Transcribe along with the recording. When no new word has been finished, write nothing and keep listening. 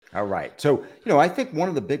All right. So, I think one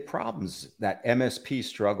of the big problems that MSPs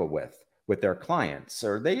struggle with their clients,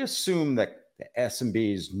 or they assume that the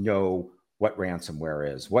SMBs know what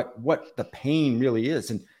ransomware is, what the pain really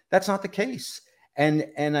is, and that's not the case. And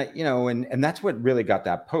that's what really got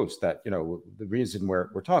that post. That the reason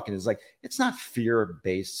we're talking is like it's not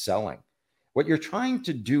fear-based selling. What you're trying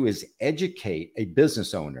to do is educate a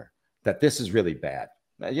business owner that this is really bad.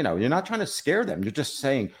 You're not trying to scare them. You're just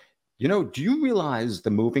saying, do you realize the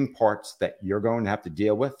moving parts that you're going to have to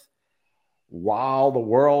deal with while the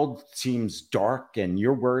world seems dark and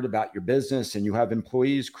you're worried about your business and you have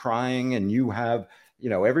employees crying and you have,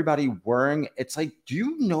 everybody worrying? It's like, do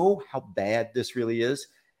you know how bad this really is?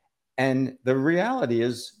 And the reality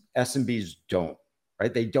is SMBs don't,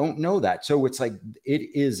 right? They don't know that. So it's like, it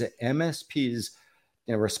is MSP's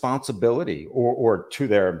responsibility or to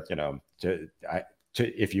their,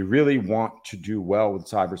 if you really want to do well with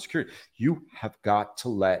cybersecurity, you have got to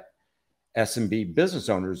let SMB business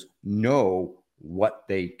owners know what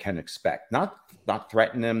they can expect. Not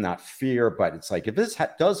threaten them, not fear, but it's like if this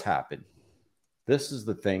does happen, this is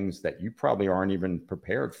the things that you probably aren't even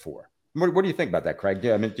prepared for. What do you think about that, Craig?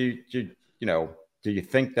 I mean, do you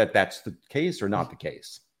think that that's the case or not the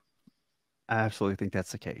case? I absolutely think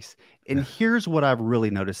that's the case. And here's what I've really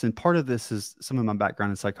noticed. And part of this is some of my background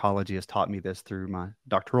in psychology has taught me this through my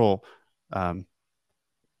doctoral, um,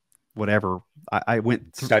 whatever. I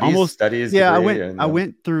went through almost, Studies yeah, degree, I and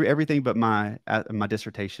went through everything but my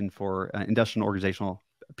dissertation for industrial organizational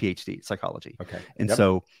PhD psychology. okay, And yep,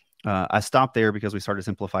 so I stopped there because we started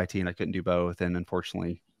Simplify T and I couldn't do both. And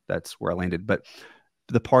unfortunately, that's where I landed. But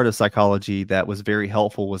the part of psychology that was very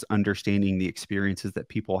helpful was understanding the experiences that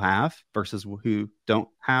people have versus who don't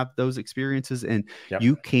have those experiences. And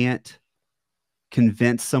you yep, can't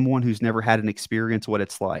convince someone who's never had an experience what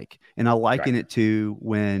it's like. And I right, liken it to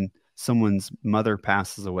when someone's mother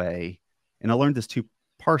passes away. And I learned this too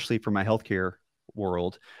partially from my healthcare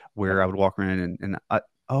world, where yep, I would walk around and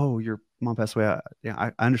oh, your mom passed away.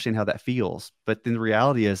 I understand how that feels. But then the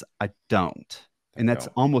reality is I don't. And that's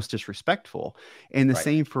no, almost disrespectful. And the right,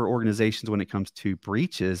 same for organizations when it comes to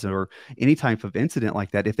breaches or any type of incident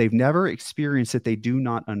like that. If they've never experienced it, they do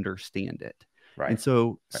not understand it. And right,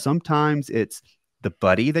 so right, sometimes it's the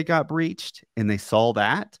buddy that got breached and they saw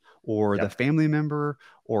that, or the yep, family member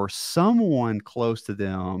or someone close to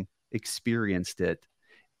them experienced it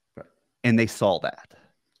right, and they saw that.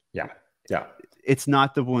 yeah, yeah. It's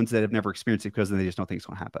not the ones that have never experienced it because then they just don't think it's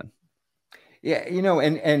going to happen. Yeah,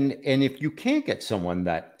 and if you can't get someone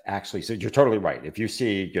that actually, so you're totally right. If you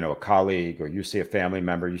see, a colleague or you see a family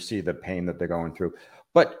member, you see the pain that they're going through.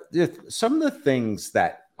 But some of the things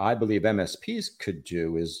that I believe MSPs could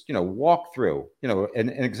do is, walk through, an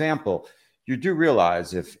example. You do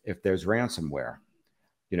realize if there's ransomware,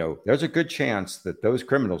 there's a good chance that those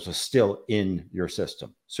criminals are still in your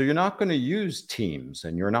system. So you're not going to use Teams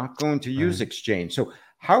and you're not going to use Right. Exchange. So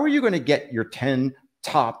how are you going to get your 10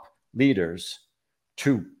 top leaders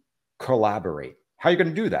to collaborate? How are you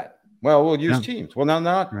going to do that? Well, we'll use Yeah. Teams. Well, now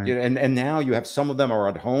not, Right. and now you have some of them are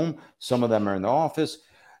at home, some of them are in the office.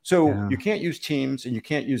 So Yeah. you can't use Teams and you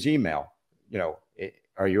can't use email.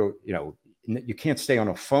 Are you can't stay on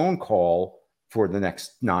a phone call for the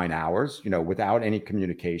next 9 hours, without any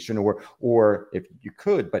communication, or if you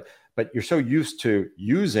could, but you're so used to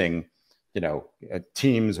using,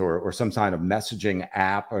 Teams or some kind of messaging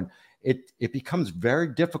app, and it becomes very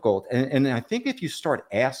difficult. And I think if you start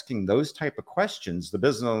asking those type of questions, the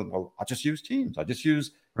business, well, I'll just use Teams, I'll just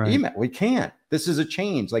use Right. email. We can't. This is a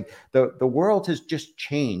change. Like the world has just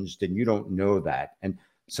changed, and you don't know that. And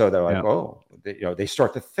so they're like, Yeah. oh, they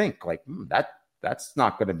start to think like that's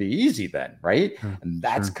not going to be easy then, right? Sure. And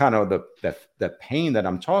that's Sure. kind of the pain that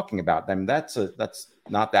I'm talking about. Then that's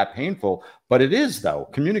not that painful, but it is though.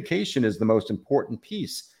 Communication is the most important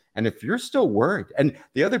piece. And if you're still worried, and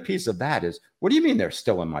the other piece of that is, what do you mean they're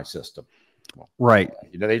still in my system? Right.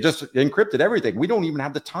 They just encrypted everything. We don't even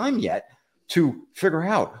have the time yet to figure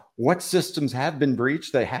out what systems have been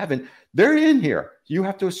breached. They haven't. They're in here. You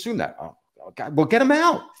have to assume that. Oh God, well, get them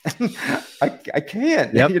out. I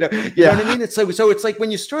can't. Yep. You know what I Yeah. mean? So it's like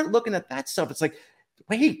when you start looking at that stuff, it's like,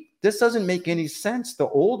 wait, this doesn't make any sense. The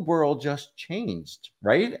old world just changed,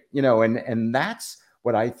 right? And that's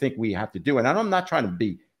what I think we have to do. And I'm not trying to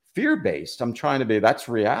be fear based. I'm trying to be that's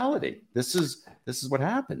reality. This is what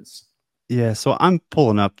happens. Yeah. So I'm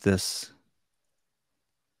pulling up this.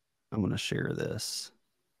 I'm going to share this,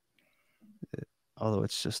 although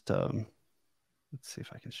it's just, let's see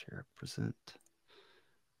if I can share it, present.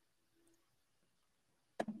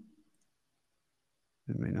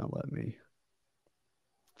 It may not let me.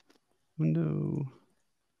 Window.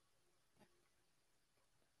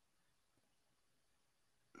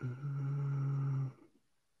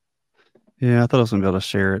 Yeah, I thought I was gonna be able to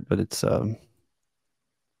share it, but it's there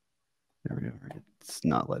we go. It's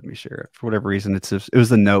not letting me share it for whatever reason. It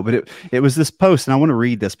was a note, but it was this post, and I want to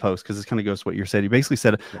read this post because it kind of goes to what you said. You basically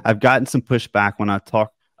said, Yep. "I've gotten some pushback when I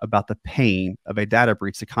talk about the pain of a data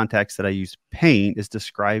breach. The context that I use, pain, is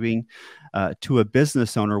describing to a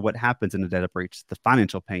business owner what happens in a data breach: the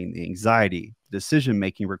financial pain, the anxiety,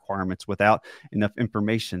 decision-making requirements without enough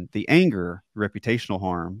information, the anger, reputational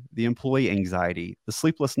harm, the employee anxiety, the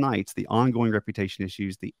sleepless nights, the ongoing reputation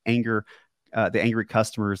issues, the angry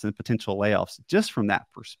customers and potential layoffs." Just from that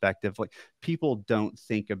perspective, like, people don't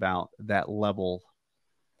think about that level.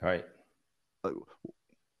 Right.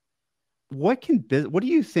 What do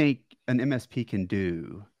you think an MSP can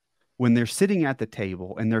do when they're sitting at the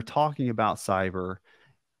table and they're talking about cyber,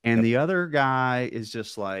 and Yep. the other guy is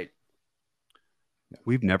just like,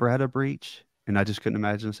 "We've never had a breach, and I just couldn't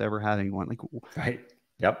imagine us ever having one." Right.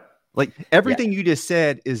 Yep. Like Yeah. everything you just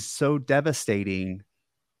said is so devastating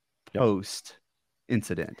Yep. post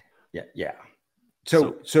incident. Yeah. Yeah.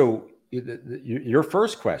 So your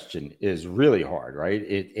first question is really hard, right?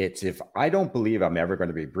 It's if I don't believe I'm ever going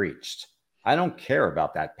to be breached, I don't care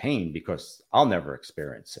about that pain because I'll never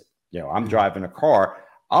experience it. I'm driving a car,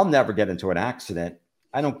 I'll never get into an accident.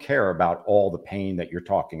 I don't care about all the pain that you're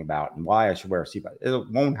talking about and why I should wear a seatbelt. It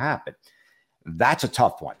won't happen. That's a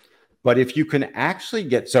tough one. But if you can actually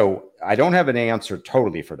so I don't have an answer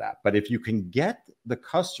totally for that, but if you can get the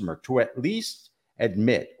customer to at least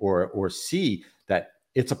admit or see that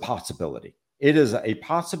it's a possibility. It is a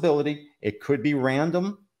possibility. It could be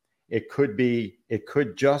random. It could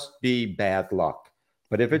just be bad luck.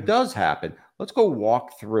 But if it does happen, let's go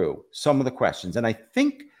walk through some of the questions. And I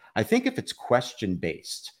think if it's question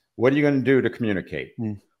based, what are you going to do to communicate?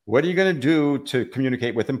 What are you going to do to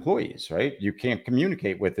communicate with employees, right? You can't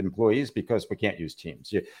communicate with employees because we can't use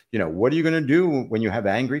Teams. What are you going to do when you have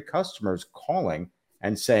angry customers calling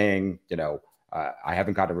and saying, I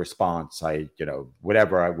haven't got a response. The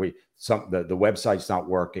website's not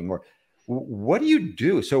working, or what do you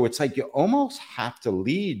do? So it's like you almost have to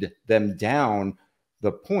lead them down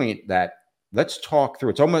the point that let's talk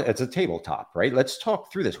through. It's a tabletop, right? Let's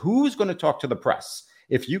talk through this. Who's going to talk to the press?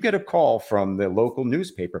 If you get a call from the local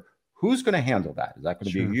newspaper, who's going to handle that? Is that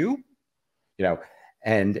going to be you?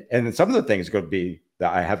 And some of the things are going to be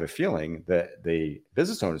that I have a feeling that the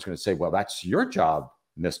business owner is going to say, well, that's your job,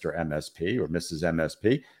 Mr. MSP or Mrs.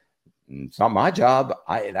 MSP. It's not my job.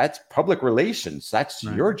 That's public relations. That's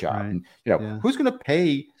your job. Right. And, who's going to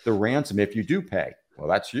pay the ransom if you do pay? Well,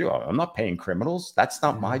 that's you. I'm not paying criminals. That's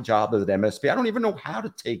not my job as an MSP. I don't even know how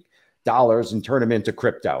to take dollars and turn them into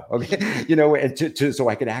crypto. Okay. And so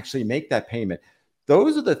I could actually make that payment.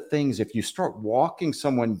 Those are the things, if you start walking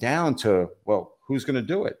someone down to, well, who's going to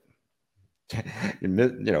do it?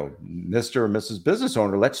 Mr. or Mrs. Business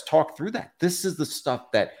Owner, let's talk through that. This is the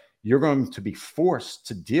stuff that you're going to be forced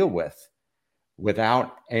to deal with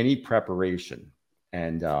without any preparation.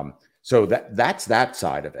 And so that's that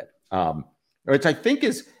side of it. Which I think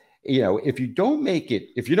is, if you don't make it,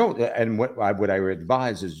 if you don't, and what I would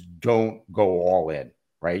advise is don't go all in,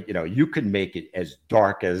 right? You can make it as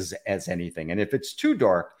dark as anything. And if it's too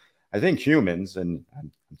dark, I think humans, and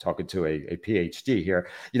I'm talking to a PhD here,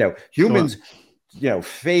 humans,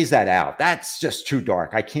 phase that out. That's just too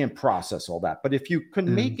dark. I can't process all that. But if you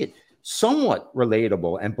can make it somewhat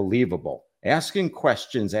relatable and believable, asking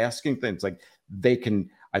questions, asking things like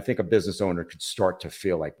I think a business owner could start to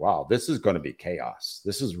feel like, wow, this is going to be chaos.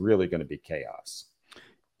 This is really going to be chaos.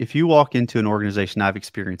 If you walk into an organization, I've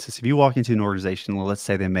experienced this. If you walk into an organization, well, let's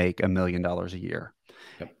say they make $1 million a year,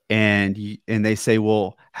 and they say,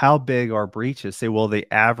 well, how big are breaches? Say, well, the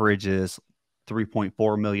average is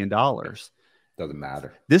 $3.4 million. Doesn't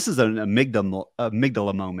matter. This is an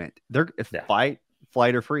amygdala moment. They're fight,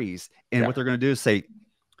 flight, or freeze, and what they're going to do is say,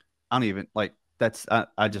 I don't even like. That's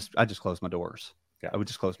I just close my doors. I would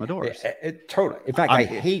just close my doors. Totally. In fact, I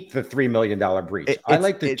hate the $3 million breach. I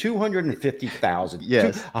like the 250,000.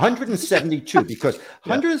 Yes. 172 because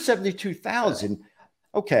 172,000.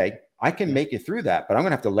 Okay, I can make it through that, but I'm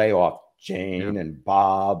going to have to lay off Jane and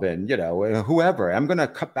Bob and whoever. I'm going to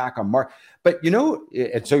cut back on Mark. But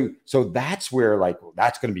so that's where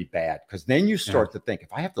that's going to be bad, because then you start to think,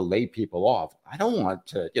 if I have to lay people off, I don't want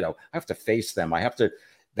to. I have to face them. I have to.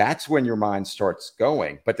 That's when your mind starts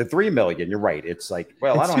going. But the 3 million, you're right. It's like,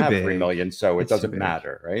 well, I don't have 3 million, so it doesn't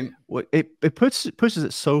matter, right? Well, it pushes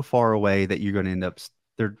it so far away that you're going to end up,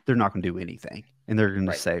 they're not going to do anything, and they're going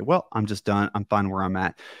to say, well, I'm just done. I'm fine where I'm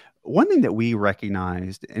at. One thing that we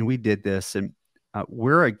recognized, and we did this, and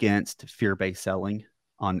we're against fear-based selling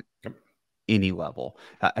on any level.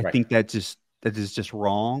 I think that just that is just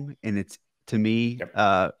wrong. And it's, to me,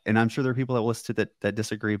 and I'm sure there are people that will listen to that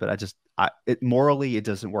disagree, but morally, it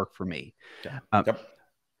doesn't work for me.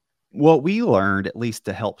 What we learned, at least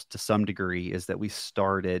to help to some degree, is that we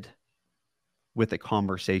started with a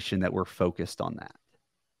conversation that we're focused on that.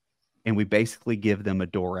 And we basically give them a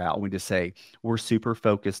door out. We just say, we're super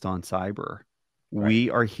focused on cyber. We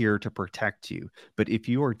are here to protect you. But if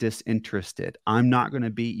you are disinterested, I'm not going to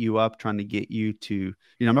beat you up trying to get you to,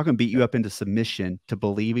 I'm not going to beat you up into submission to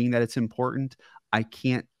believing that it's important. I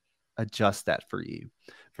can't adjust that for you.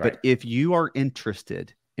 But if you are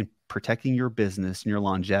interested in protecting your business and your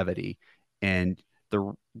longevity and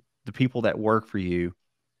the people that work for you,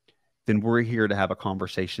 then we're here to have a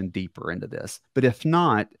conversation deeper into this. But if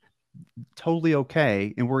not, totally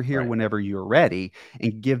okay. And we're here whenever you're ready,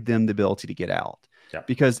 and give them the ability to get out.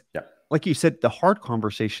 Because like you said, the hard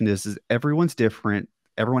conversation is everyone's different.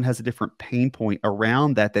 Everyone has a different pain point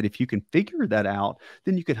around that if you can figure that out,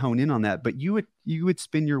 then you could hone in on that. But you would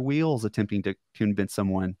spin your wheels attempting to convince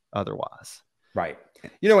someone otherwise. Right.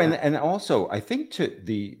 And also I think to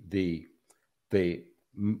the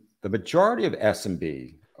majority of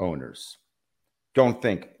SMB owners don't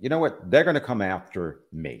think, you know what, they're going to come after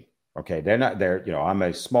me. Okay. I'm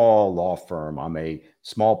a small law firm. I'm a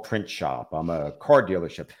small print shop. I'm a car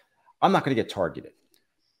dealership. I'm not going to get targeted.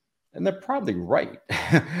 And they're probably right.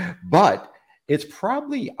 But it's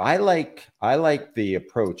probably, I like the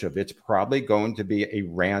approach of, it's probably going to be a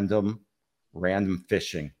random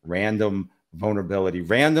phishing, random vulnerability,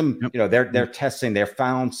 random, they're testing, they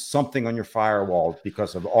found something on your firewall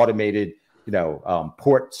because of automated,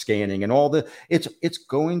 port scanning and all it's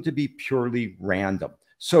going to be purely random.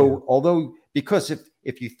 So because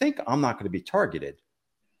if you think I'm not going to be targeted,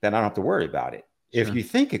 then I don't have to worry about it. Sure. If you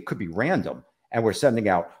think it could be random and we're sending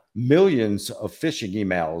out millions of phishing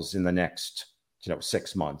emails in the next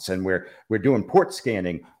 6 months, and we're doing port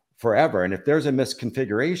scanning forever, and if there's a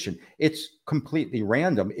misconfiguration, it's completely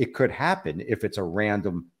random. It could happen if it's a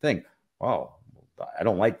random thing. Well, I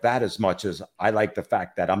don't like that as much as I like the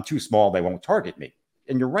fact that I'm too small, they won't target me.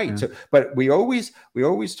 And you're right. Yeah. So, but we always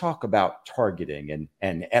talk about targeting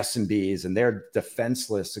and SMBs, and they're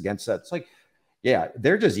defenseless against that. It's like, yeah,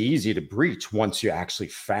 they're just easy to breach once you actually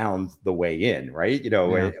found the way in, right?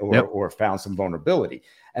 Or found some vulnerability.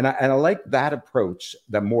 And I like that approach,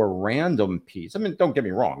 the more random piece. I mean, don't get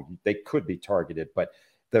me wrong, they could be targeted, but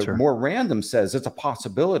the more random says it's a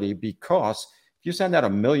possibility, because if you send out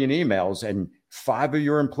 1 million emails and 5 of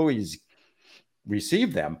your employees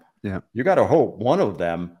receive them, you got to hope one of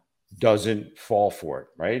them doesn't fall for it,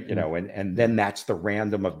 right? And then that's the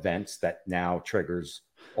random events that now triggers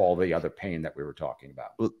all the other pain that we were talking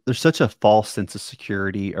about. Well, there's such a false sense of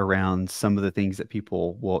security around some of the things that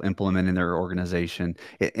people will implement in their organization.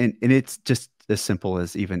 And it's just as simple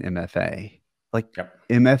as even MFA. Like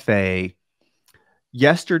MFA,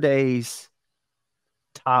 yesterday's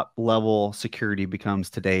top level security becomes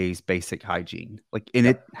today's basic hygiene. And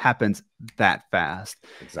it happens that fast.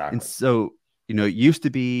 Exactly. And so, it used to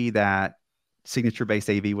be that signature-based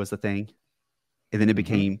AV was the thing, and then it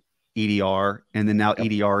became EDR, and then now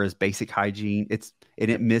EDR is basic hygiene.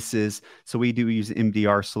 It misses. So we do use an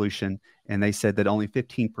MDR solution, and they said that only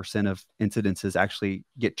 15% of incidences actually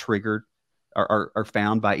get triggered are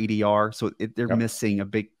found by EDR. So they're missing a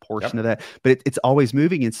big portion of that, but it's always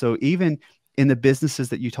moving. And so even in the businesses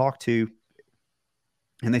that you talk to,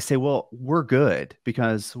 and they say, well, we're good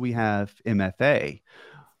because we have MFA.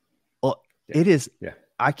 Well, it is,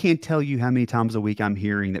 I can't tell you how many times a week I'm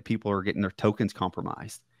hearing that people are getting their tokens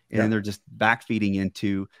compromised. And then they're just backfeeding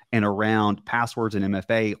into and around passwords and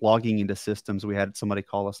MFA, logging into systems. We had somebody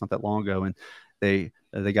call us not that long ago, and they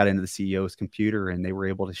got into the CEO's computer, and they were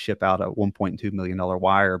able to ship out a $1.2 million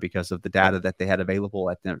wire because of the data that they had available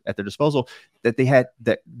at their disposal, that the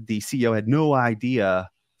CEO had no idea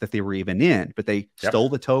that they were even in, but they stole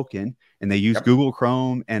the token, and they used Google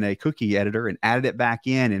Chrome and a cookie editor and added it back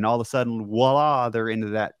in. And all of a sudden, voila, they're into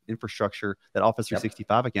that infrastructure, that Office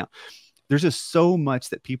 365 account. There's just so much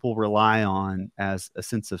that people rely on as a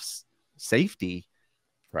sense of safety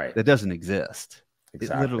that doesn't exist.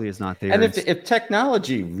 Exactly. It literally is not there. And if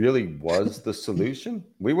technology really was the solution,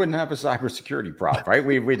 we wouldn't have a cybersecurity problem, right?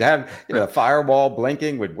 We'd have, the firewall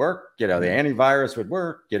blinking would work, the antivirus would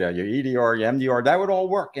work, your EDR, your MDR, that would all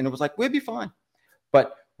work. And it was like, we'd be fine.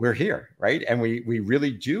 But we're here, right? And we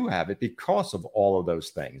really do have it because of all of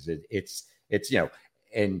those things. It's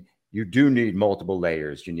and you do need multiple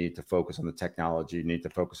layers. You need to focus on the technology. You need to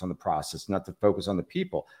focus on the process, not to focus on the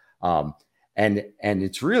people. And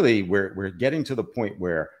it's really, we're getting to the point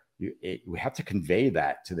where we have to convey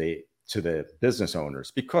that to the business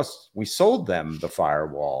owners, because we sold them the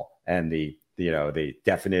firewall and the the Yeah.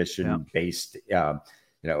 definition based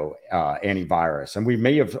antivirus, and we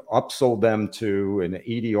may have upsold them to an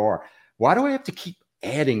EDR. Why do I have to keep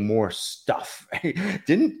adding more stuff?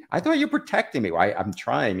 I thought you're protecting me. I'm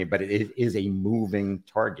trying, but it is a moving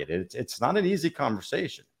target. It's not an easy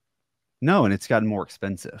conversation. No, and it's gotten more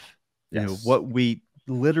expensive. Yes. What we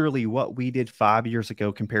did 5 years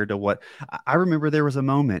ago compared to what I remember. There was a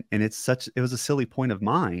moment, and it was a silly point of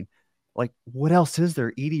mine. Like, what else is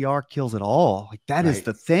there? EDR kills it all. Like, that is Right.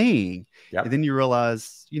 the thing. Yep. And then you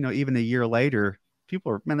realize, even a year later,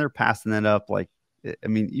 people are, man, they're passing that up. Like, I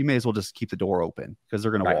mean, you may as well just keep the door open because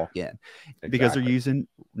they're going to walk in because they're using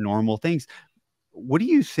normal things. What do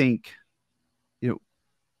you think?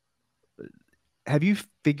 Have you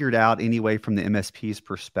figured out any way from the MSP's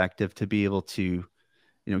perspective to be able to,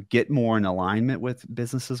 get more in alignment with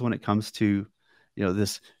businesses when it comes to,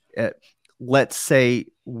 this? Let's say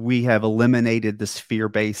we have eliminated this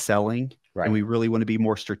fear-based selling, and we really want to be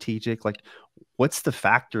more strategic. Like, what's the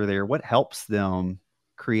factor there? What helps them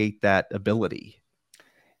create that ability?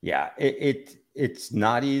 Yeah, it's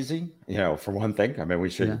not easy, for one thing. I mean, we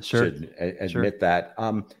should admit that.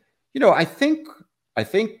 I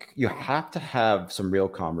think you have to have some real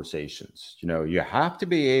conversations. You have to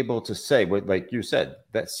be able to say, like you said,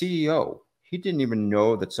 that CEO, he didn't even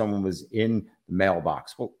know that someone was in the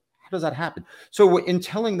mailbox. Well, how does that happen? So in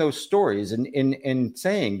telling those stories and in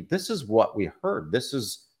saying, this is what we heard, this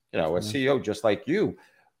is, a CEO just like you,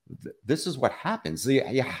 this is what happens.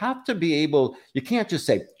 You have to be able, you can't just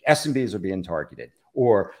say SMBs are being targeted,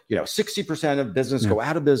 or 60% of business go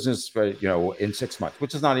out of business for, in 6 months,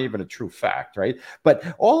 which is not even a true fact, right?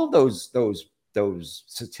 But all of those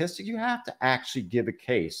statistics, you have to actually give a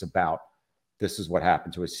case about, this is what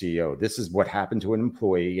happened to a CEO, this is what happened to an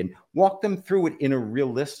employee, and walk them through it in a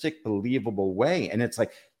realistic, believable way. And it's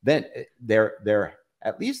like, then they're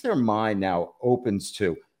at least their mind now opens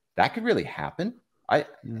to, that could really happen.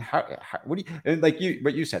 What do you, and like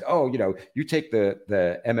what you said? Oh, you take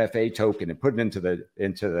the MFA token and put it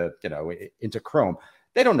into Chrome.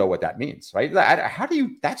 They don't know what that means, right? How do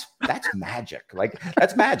you? That's magic. Like,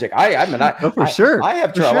 that's magic. I mean, for sure. I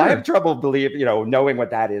have trouble. I have trouble knowing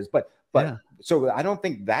what that is. But yeah. So I don't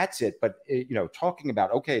think that's it. But talking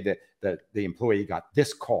about, okay, the employee got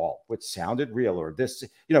this call, which sounded real, or this,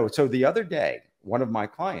 So the other day, one of my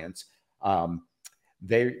clients,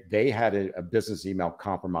 they had a business email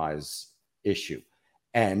compromise issue,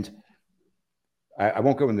 and I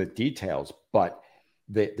won't go into the details, but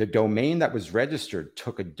the domain that was registered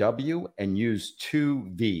took a W and used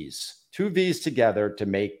two V's together to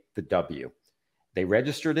make the W. They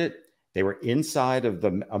registered it. They were inside of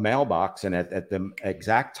a mailbox, and at the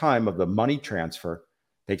exact time of the money transfer,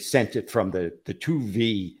 they sent it from the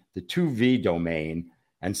 2V domain,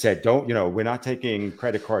 and said, don't, we're not taking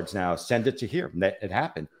credit cards now. Send it to here. And it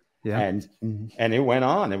happened. Yeah. And it went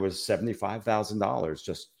on. It was $75,000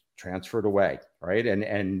 just transferred away. Right.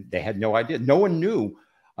 And they had no idea. No one knew,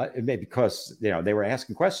 because, they were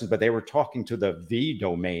asking questions, but they were talking to the V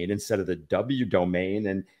domain instead of the W domain.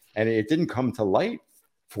 And it didn't come to light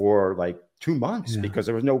for like 2 months because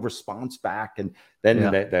there was no response back. And then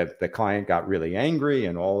the client got really angry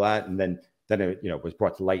and all that. And then it was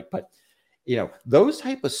brought to light. But those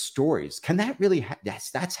type of stories, can that really,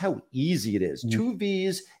 that's how easy it is. 2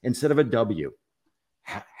 V's instead of a W.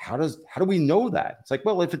 How do we know that? It's like,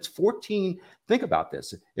 well, if it's 14, think about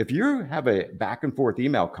this. If you have a back and forth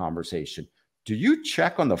email conversation, do you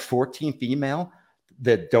check on the 14th email,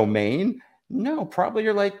 the domain? No, probably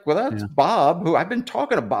you're like, well, that's Bob, who I've been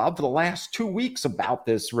talking to Bob for the last 2 weeks about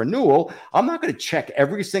this renewal. I'm not going to check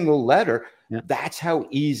every single letter. That's how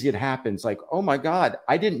easy it happens. Like, oh my God,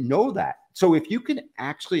 I didn't know that. So if you can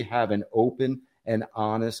actually have an open and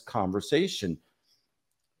honest conversation,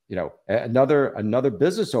 another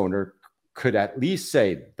business owner could at least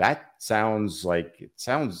say, that sounds,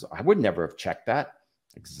 I would never have checked that.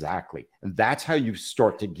 Exactly. And that's how you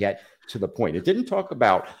start to get to the point. It didn't talk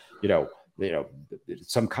about,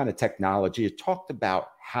 some kind of technology. It talked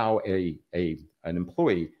about how an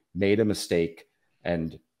employee made a mistake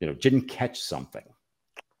and, didn't catch something.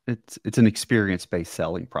 It's an experience-based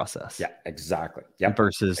selling process. Yeah, exactly. Yeah,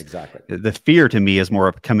 versus exactly. The fear to me is more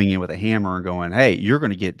of coming in with a hammer and going, "Hey, they're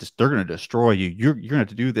going to destroy you. You're going to have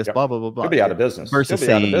to do this." Blah blah blah blah. You'll be out of business. Versus You'll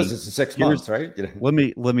be out of business in 6 months, right?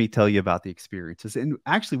 Let me tell you about the experiences. And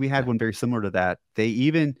actually, we had one very similar to that. They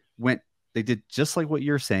even they did just like what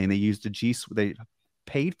you're saying. They used they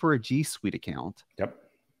paid for a G Suite account. Yep.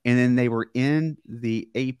 And then they were in the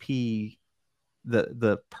AP.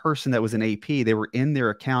 The person that was in AP, they were in their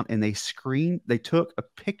account, and they took a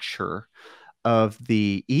picture of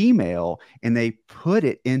the email and they put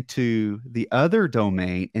it into the other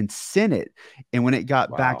domain and sent it. And when it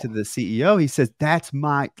got back to Wow. the CEO, he says, that's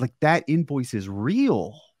my, like, that invoice is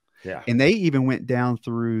real. Yeah. And they even went down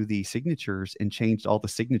through the signatures and changed all the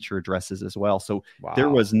signature addresses as well. So there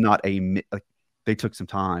Wow. was not like, they took some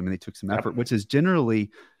time and they took some effort, Yep. which is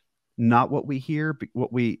generally not what we hear. But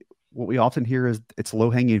what we often hear is it's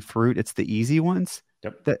low hanging fruit. It's the easy ones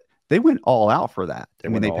Yep. that they went all out for that. They I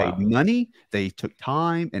mean, went they all paid out. money, they took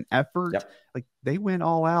time and effort. Yep. Like they went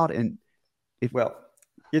all out. And if Well,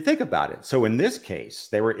 you think about it. So in this case,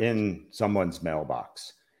 they were in someone's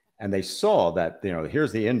mailbox and they saw that,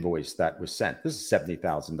 here's the invoice that was sent. This is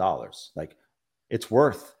 $70,000. Like it's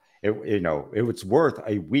worth it, it was worth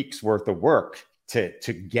a week's worth of work to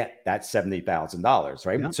get that $70,000,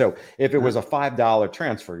 right? yeah, So if it yeah, was a $5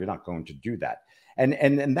 transfer, you're not going to do that.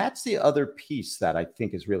 And that's the other piece that I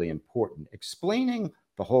think is really important. Explaining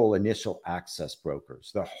the whole initial access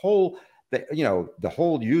brokers, the whole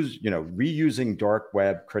reusing dark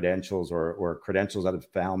web credentials or credentials that have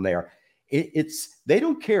found there. It's they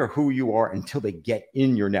don't care who you are until they get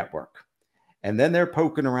in your network. And then they're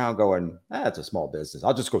poking around going, it's a small business.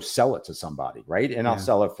 I'll just go sell it to somebody, right? And I'll yeah,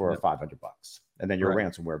 sell it for yeah, $500. And then you're a right.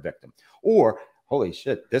 ransomware victim. Or, holy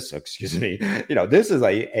shit, excuse me, this is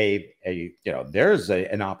there's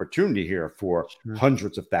an opportunity here for Sure.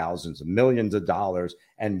 hundreds of thousands of millions of dollars.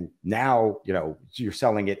 And now, you're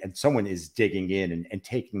selling it and someone is digging in and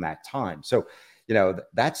taking that time. So,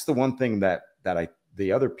 that's the one thing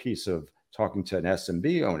the other piece of talking to an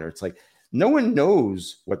SMB owner, it's like, no one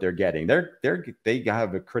knows what they're getting. They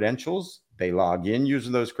have the credentials. They log in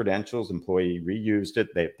using those credentials. Employee reused it.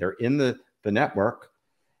 They're in the network.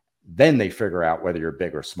 Then they figure out whether you're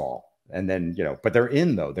big or small. And then, but they're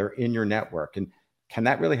in your network. And can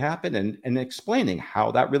that really happen? And explaining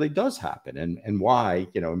how that really does happen and why,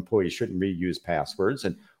 employees shouldn't reuse passwords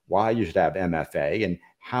and why you should have MFA and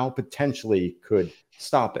how potentially could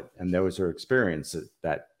stop it. And those are experiences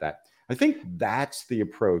that I think that's the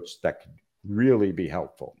approach that could really be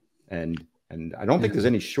helpful. And I don't think Yeah. there's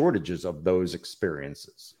any shortages of those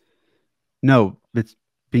experiences. No, it's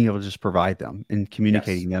being able to just provide them and Yes.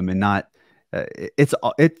 communicating them and not,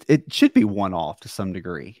 it should be one off to some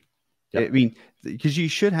degree. I Yep. mean, because you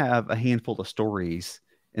should have a handful of stories,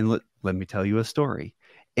 and let me tell you a story.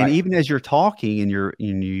 And Right. even as you're talking and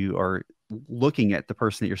you are looking at the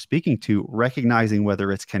person that you're speaking to, recognizing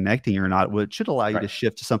whether it's connecting or not, well, it should allow you to Right.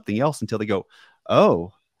 shift to something else until they go,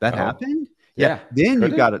 "Oh, that Oh, happened." Yeah. yeah. Then Could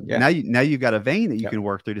you've it? got Yeah. now you've got a vein that you Yep. can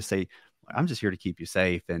work through to say, "I'm just here to keep you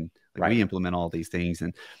safe," and like Right. we implement all these things.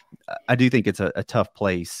 And I do think it's a tough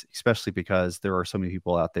place, especially because there are so many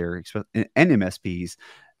people out there and MSPs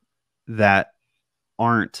that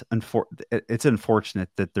aren't it's unfortunate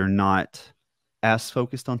that they're not as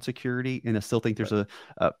focused on security. And I still think there's Right.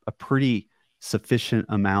 a pretty sufficient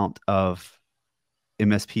amount of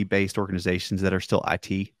MSP based organizations that are still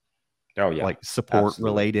IT, Oh, yeah. like support Absolutely.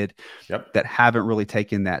 related, Yep. that haven't really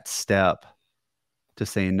taken that step to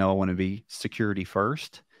saying, no, I want to be security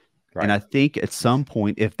first. And Right. I think at some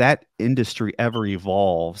point, if that industry ever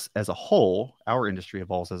evolves as a whole, our industry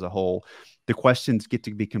evolves as a whole, the questions get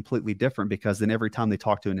to be completely different, because then every time they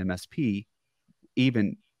talk to an MSP,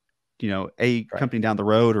 even a Right. company down the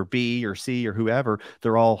road or B or C or whoever,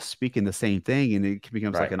 they're all speaking the same thing, and it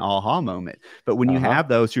becomes like Right. an aha moment. But when you Uh-huh. have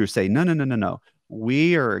those who say, no, no, no, no, no,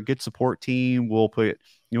 we are a good support team. We'll put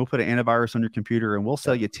an antivirus on your computer and we'll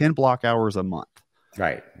sell Yep. you 10 block hours a month.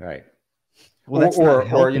 Right. Right. Well, that's not Or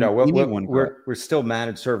helping anyone grow. we're still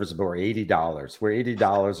managed service, but we're $80. We're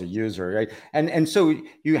 $80 a user, right? And so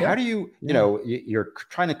Yeah. how do you, Yeah. you're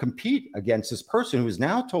trying to compete against this person who's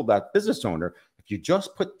now told that business owner, if you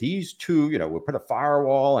just put these two, we'll put a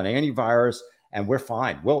firewall and antivirus and we're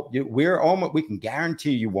fine. Well, we can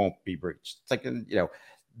guarantee you won't be breached. It's like,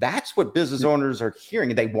 that's what business owners are hearing.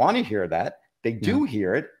 And they want to hear that. They Yeah. do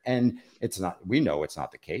hear it, and we know it's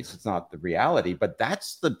not the case. It's not the reality, but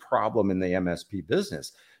that's the problem in the MSP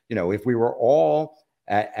business. If we were all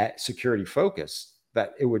at security focused,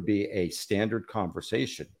 that it would be a standard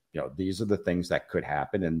conversation. These are the things that could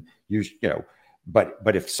happen. And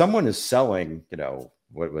but if someone is selling,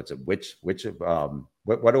 what's it,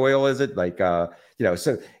 what oil is it? Like, so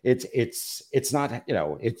it's not,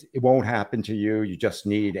 it won't happen to you. You just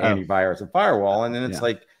need Oh, antivirus and firewall. And then it's yeah.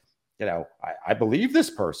 like, I believe this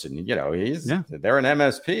person, Yeah. they're an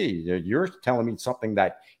MSP. You're telling me something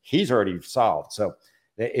that he's already solved. So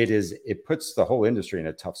it puts the whole industry in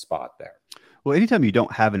a tough spot there. Well, anytime you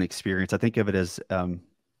don't have an experience, I think of it as,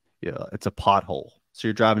 it's a pothole. So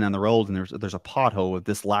you're driving down the road and there's a pothole with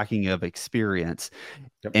this lacking of experience,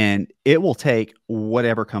 Yep. and it will take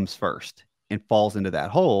whatever comes first. and falls into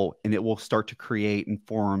that hole, and it will start to create and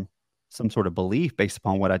form some sort of belief based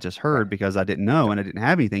upon what I just heard because I didn't know and I didn't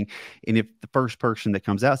have anything. And if the first person that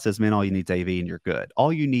comes out says, man, all you need is AV and you're good.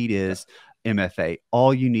 All you need is MFA.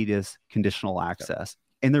 All you need is conditional access.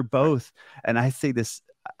 And they're both, and I say this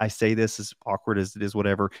as awkward as it is,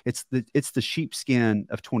 whatever. It's the sheepskin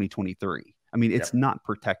of 2023. I mean, it's not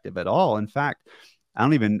protective at all. In fact, I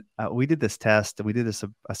don't even, we did this test. We did this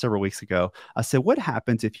several weeks ago. I said, what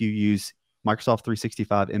happens if you use Microsoft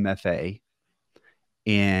 365 MFA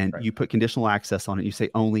and you put conditional access on it? You say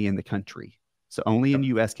only in the country. So only in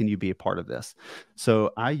US can you be a part of this.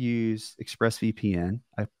 So I use ExpressVPN.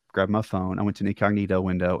 I grabbed my phone. I went to an incognito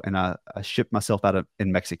window and I shipped myself out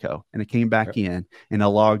in Mexico, and I came back in and I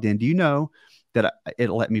logged in. Do you know that it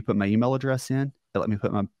let me put my email address in? It let me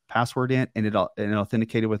put my password in, and it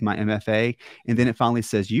authenticated with my MFA. And then it finally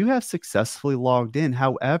says, you have successfully logged in.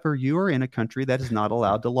 However, you are in a country that is not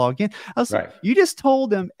allowed to log in. I was like, you just told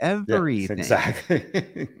them everything. Yes,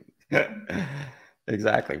 exactly.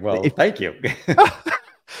 Exactly. Well, thank you.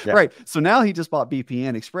 Right. So now he just bought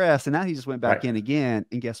VPN Express, and now he just went back in again.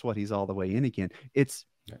 And guess what? He's all the way in again.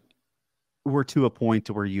 We're to a point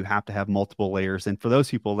to where you have to have multiple layers. And for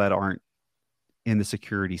those people that aren't in the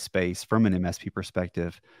security space from an MSP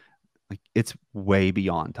perspective, like, it's way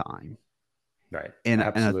beyond time. Right. And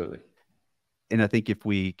absolutely. And I think if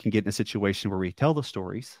we can get in a situation where we tell the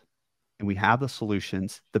stories and we have the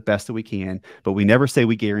solutions the best that we can, but we never say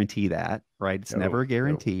we guarantee that, right? It's never a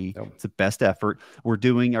guarantee. No. It's the best effort. We're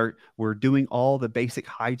doing all the basic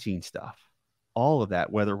hygiene stuff, all of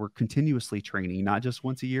that, whether we're continuously training, not just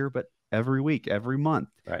once a year, but every week, every month.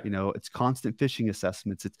 Right. It's constant phishing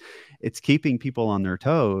assessments. It's keeping people on their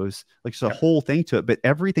toes. Like, it's a whole thing to it, but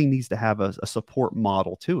everything needs to have a support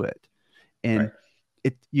model to it. And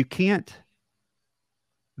you can't,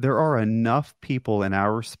 there are enough people in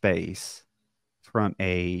our space from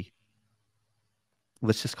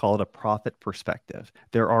let's just call it a profit perspective.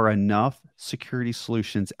 There are enough security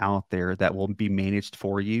solutions out there that will be managed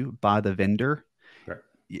for you by the vendor.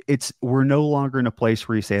 We're no longer in a place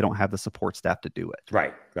where you say, I don't have the support staff to do it.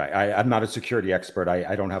 Right. I'm not a security expert.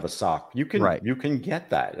 I don't have a SOC. You can get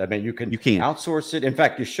that. I mean, you can outsource it. In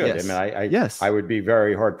fact, you should. Yes. I mean, I would be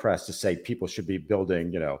very hard pressed to say people should be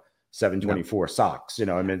building, 724 SOCs.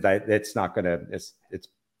 I mean, it's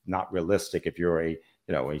not realistic if you're a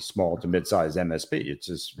small to mid-sized MSP. It's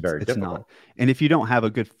just very difficult. Not. And if you don't have a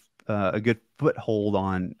good foothold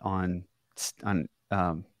on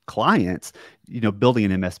clients, building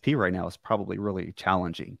an MSP right now is probably really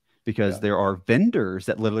challenging because there are vendors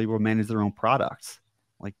that literally will manage their own products.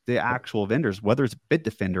 Like the actual vendors, whether it's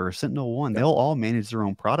Bitdefender or SentinelOne, they'll all manage their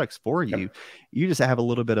own products for you. You just have a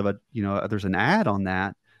little bit of there's an ad on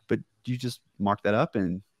that, but you just mark that up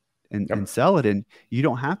and sell it. And you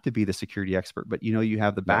don't have to be the security expert, but you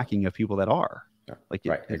have the backing of people that are.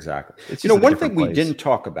 Exactly. It's one thing we didn't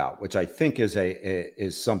talk about, which I think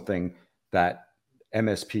is something that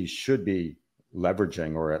MSPs should be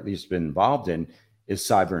leveraging or at least been involved in, is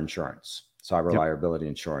cyber insurance, cyber liability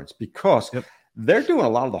insurance, because they're doing a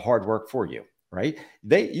lot of the hard work for you, right?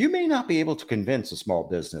 You may not be able to convince a small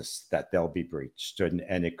business that they'll be breached,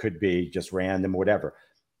 and it could be just random, whatever.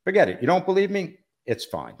 Forget it. You don't believe me? It's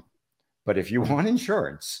fine. But if you want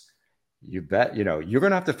insurance, you bet, you're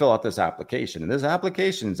going to have to fill out this application. And this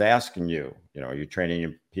application is asking you, are you training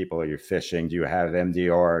your people? Are you phishing? Do you have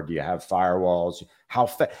MDR? Do you have firewalls? How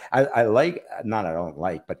I don't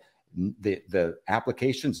like, but the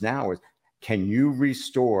applications now is, can you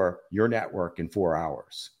restore your network in 4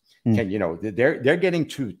 hours? Can, they're getting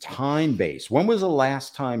to time based. When was the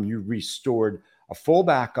last time you restored a full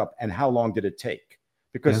backup, and how long did it take?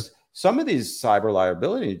 Because some of these cyber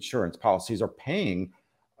liability insurance policies are paying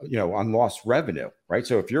on lost revenue, right?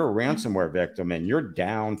 So if you're a ransomware victim and you're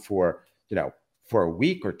down for a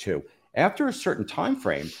week or two, after a certain time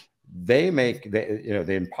frame,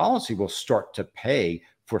 the policy will start to pay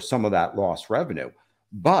for some of that lost revenue.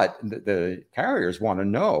 But the carriers want to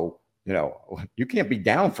know, you can't be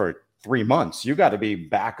down for 3 months. You got to be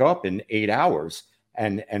back up in 8 hours,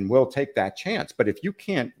 and we'll take that chance. But if you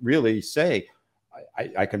can't really say,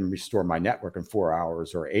 I can restore my network in 4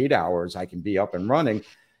 hours or 8 hours, I can be up and running.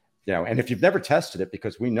 And if you've never tested it,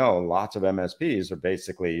 because we know lots of MSPs are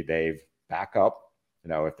basically, they've back up,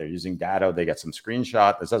 if they're using data, they get some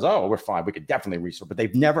screenshot that says, oh, we're fine, we could definitely restore, but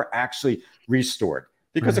they've never actually restored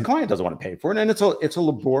because the client doesn't want to pay for it. And it's a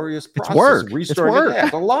laborious process. It's work. Restoring it's work.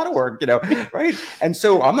 It's a lot of work, right? And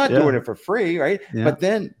so I'm not doing it for free, right? Yeah. But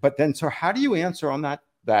then, so how do you answer on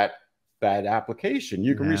that application?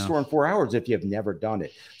 You can restore in 4 hours if you have never done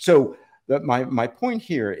it. So my point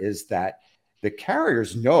here is that the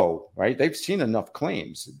carriers know, right? They've seen enough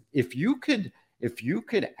claims. If you could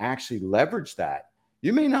actually leverage that,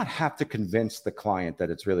 you may not have to convince the client that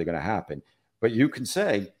it's really going to happen, but you can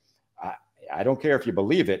say, I don't care if you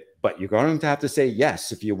believe it, but you're going to have to say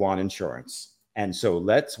yes if you want insurance. And so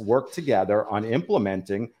let's work together on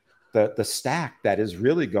implementing the stack that is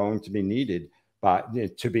really going to be needed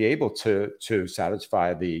to be able to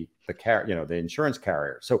satisfy the insurance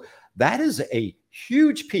carrier. So that is a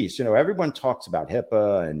huge piece. Everyone talks about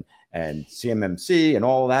HIPAA and CMMC and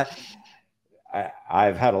all of that.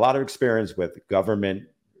 I've had a lot of experience with government,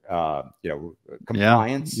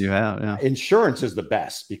 compliance. Yeah. Insurance is the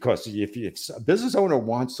best, because if a business owner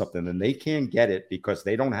wants something and they can't get it because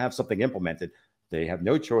they don't have something implemented, they have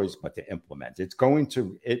no choice but to implement.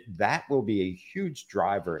 That will be a huge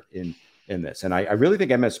driver in this. And I really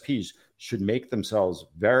think MSPs should make themselves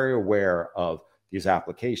very aware of these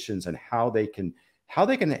applications and how they can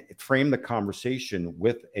frame the conversation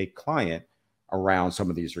with a client around some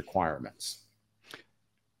of these requirements.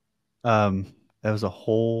 That was a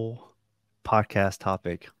whole podcast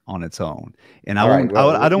topic on its own, and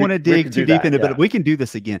I don't want to dig too deep into it, but we can do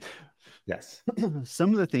this again. Yes.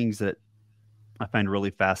 Some of the things that I find really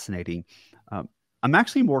fascinating. I'm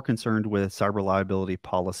actually more concerned with cyber liability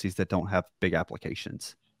policies that don't have big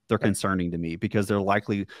applications. They're concerning to me because they're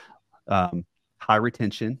likely high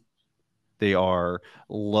retention. They are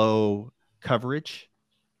low coverage,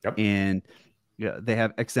 and they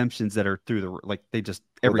have exemptions that are through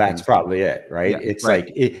that's probably it, right? It's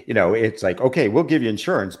like, okay, we'll give you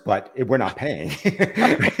insurance, but we're not paying.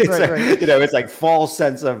 It's like false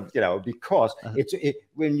sense of, because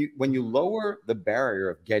when you lower the barrier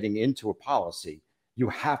of getting into a policy, you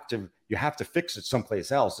have to fix it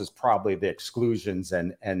someplace else. Is probably the exclusions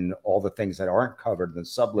and all the things that aren't covered, the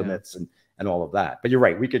sublimits and all of that. But you're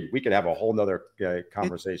right. We could have a whole nother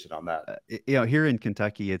conversation on that. Here in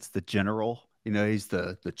Kentucky, it's the general. He's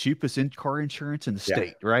the cheapest car insurance in the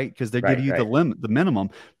state, right? Because they give you the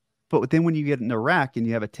minimum. But then when you get in Iraq and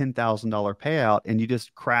you have a $10,000 payout and you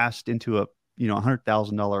just crashed into a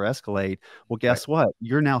 $100,000 Escalade, well, guess what?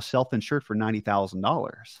 You're now self-insured for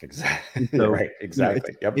 $90,000. Exactly. So, right.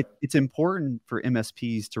 Exactly. It's important for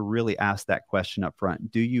MSPs to really ask that question up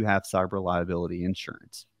front. Do you have cyber liability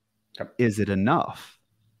insurance? Yep. Is it enough?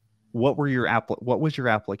 What was your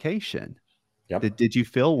application? Yep. Did you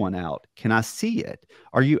fill one out? Can I see it?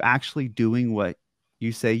 Are you actually doing what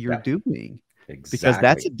you say you're doing? Exactly. Because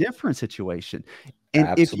that's a different situation. And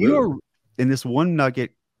Absolutely. if you are in this one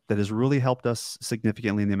nugget that has really helped us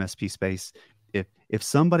significantly in the MSP space, if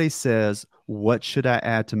somebody says, what should I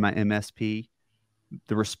add to my MSP?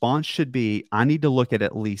 The response should be, I need to look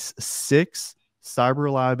at least 6 cyber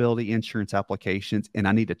liability insurance applications, and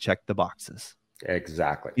I need to check the boxes.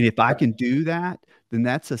 Exactly. And if I can do that, then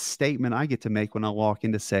that's a statement I get to make when I walk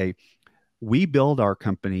in to say, we build our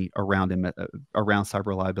company around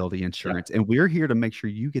cyber liability insurance, and we're here to make sure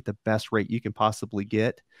you get the best rate you can possibly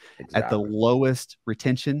get at the lowest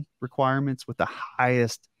retention requirements with the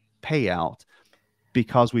highest payout,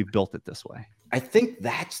 because we've built it this way. I think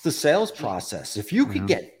that's the sales process. If you could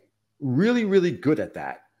get really, really good at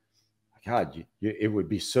that, God, it would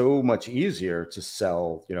be so much easier to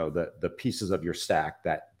sell, the pieces of your stack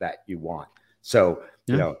that you want. So,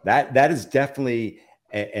 that is definitely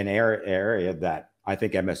an area that I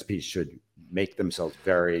think MSPs should make themselves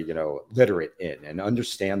very, literate in and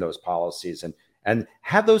understand those policies and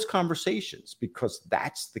have those conversations, because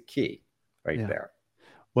that's the key there.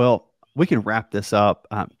 Well, we can wrap this up.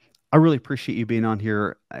 I really appreciate you being on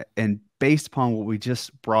here, and based upon what we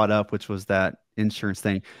just brought up, which was that insurance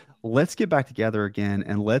thing, let's get back together again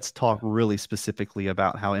and let's talk really specifically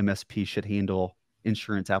about how MSP should handle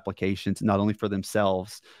insurance applications, not only for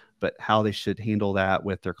themselves, but how they should handle that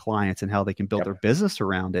with their clients and how they can build their business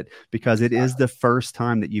around it, because it is the first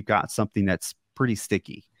time that you've got something that's pretty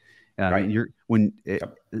sticky.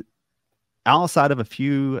 Outside of a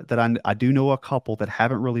few that I do know a couple that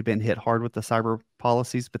haven't really been hit hard with the cyber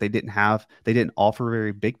policies, but they didn't offer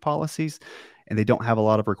very big policies, and they don't have a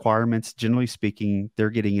lot of requirements. Generally speaking, they're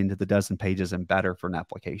getting into the dozen pages and better for an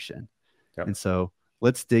application. And so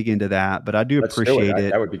let's dig into that. But I let's appreciate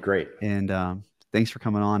it. That would be great. And thanks for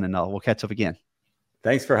coming on, and we'll catch up again.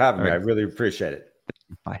 Thanks for having me. I really appreciate it.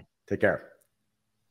 Bye. Take care.